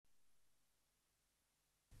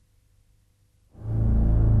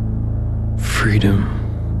Freedom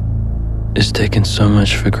is taken so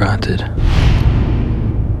much for granted.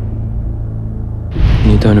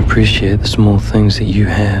 And you don't appreciate the small things that you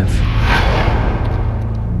have.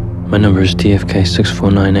 My number is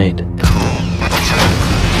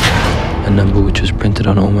DFK6498. A number which was printed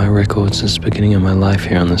on all my records since the beginning of my life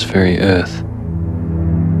here on this very earth.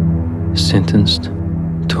 Sentenced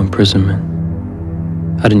to imprisonment.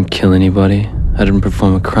 I didn't kill anybody. I didn't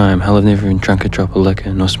perform a crime. Hell, I've never even drunk a drop of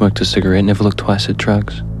liquor, nor smoked a cigarette, never looked twice at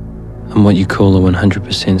drugs. I'm what you call a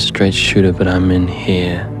 100% straight shooter, but I'm in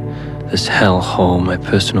here. This hellhole, my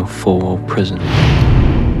personal four-wall prison.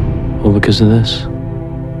 All because of this.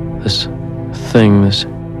 This thing, this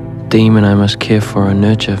demon I must care for and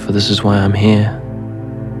nurture, for this is why I'm here.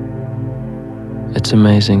 It's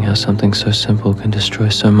amazing how something so simple can destroy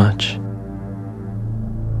so much.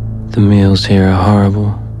 The meals here are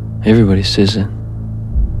horrible. Everybody says it.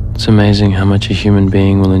 It's amazing how much a human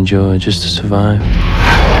being will endure just to survive.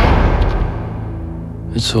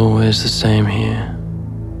 It's always the same here.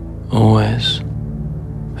 Always.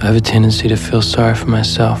 I have a tendency to feel sorry for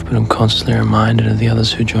myself, but I'm constantly reminded of the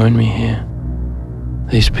others who join me here.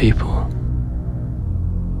 These people.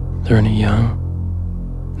 They're only young.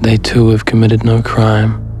 They too have committed no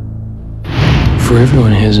crime. For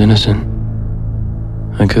everyone here is innocent.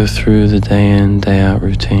 I go through the day in, day out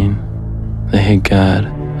routine. The head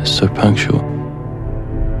guard is so punctual.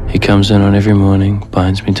 He comes in on every morning,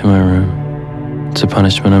 binds me to my room. It's a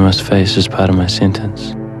punishment I must face as part of my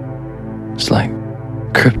sentence. It's like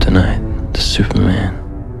kryptonite to Superman.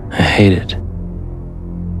 I hate it.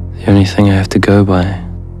 The only thing I have to go by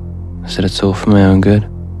is that it's all for my own good.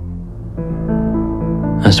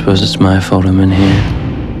 I suppose it's my fault I'm in here.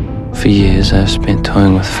 For years I've spent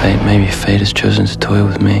toying with fate. Maybe fate has chosen to toy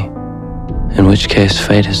with me, in which case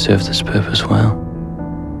fate has served its purpose well.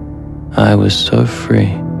 I was so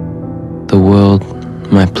free. The world,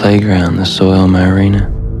 my playground, the soil, my arena.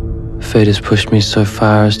 Fate has pushed me so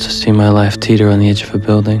far as to see my life teeter on the edge of a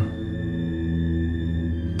building.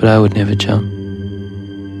 But I would never jump.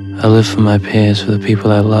 I live for my peers, for the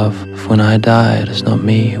people I love. For when I die, it is not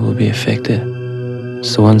me who will be affected.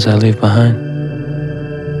 It's the ones I leave behind.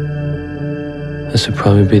 This would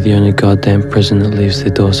probably be the only goddamn prison that leaves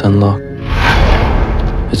their doors unlocked.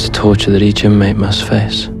 It's a torture that each inmate must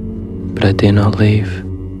face, but I dare not leave,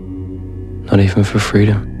 not even for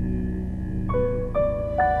freedom.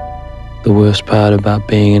 The worst part about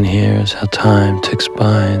being in here is how time ticks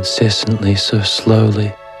by incessantly, so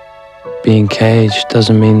slowly. Being caged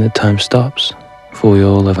doesn't mean that time stops, for we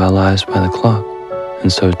all live our lives by the clock,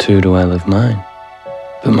 and so too do I live mine,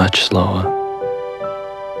 but much slower.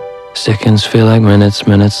 Seconds feel like minutes,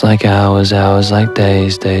 minutes like hours, hours like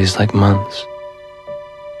days, days like months.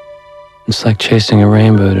 It's like chasing a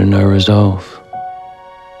rainbow to no resolve.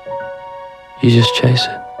 You just chase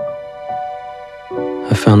it.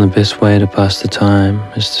 I found the best way to pass the time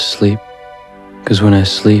is to sleep, because when I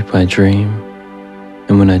sleep I dream,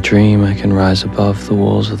 and when I dream I can rise above the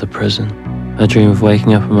walls of the prison. I dream of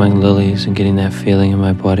waking up among lilies and getting that feeling in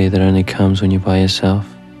my body that only comes when you're by yourself.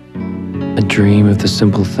 I dream of the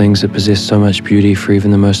simple things that possess so much beauty for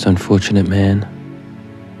even the most unfortunate man.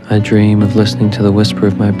 I dream of listening to the whisper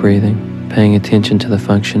of my breathing, paying attention to the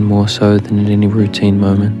function more so than at any routine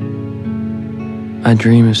moment. I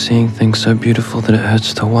dream of seeing things so beautiful that it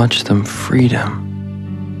hurts to watch them. Freedom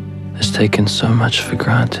is taken so much for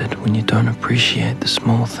granted when you don't appreciate the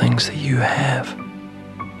small things that you have.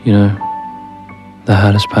 You know, the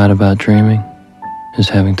hardest part about dreaming is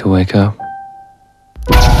having to wake up.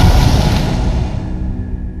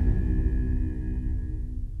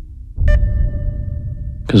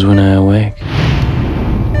 Because when I awake,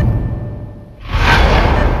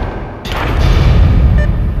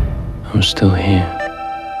 I'm still here.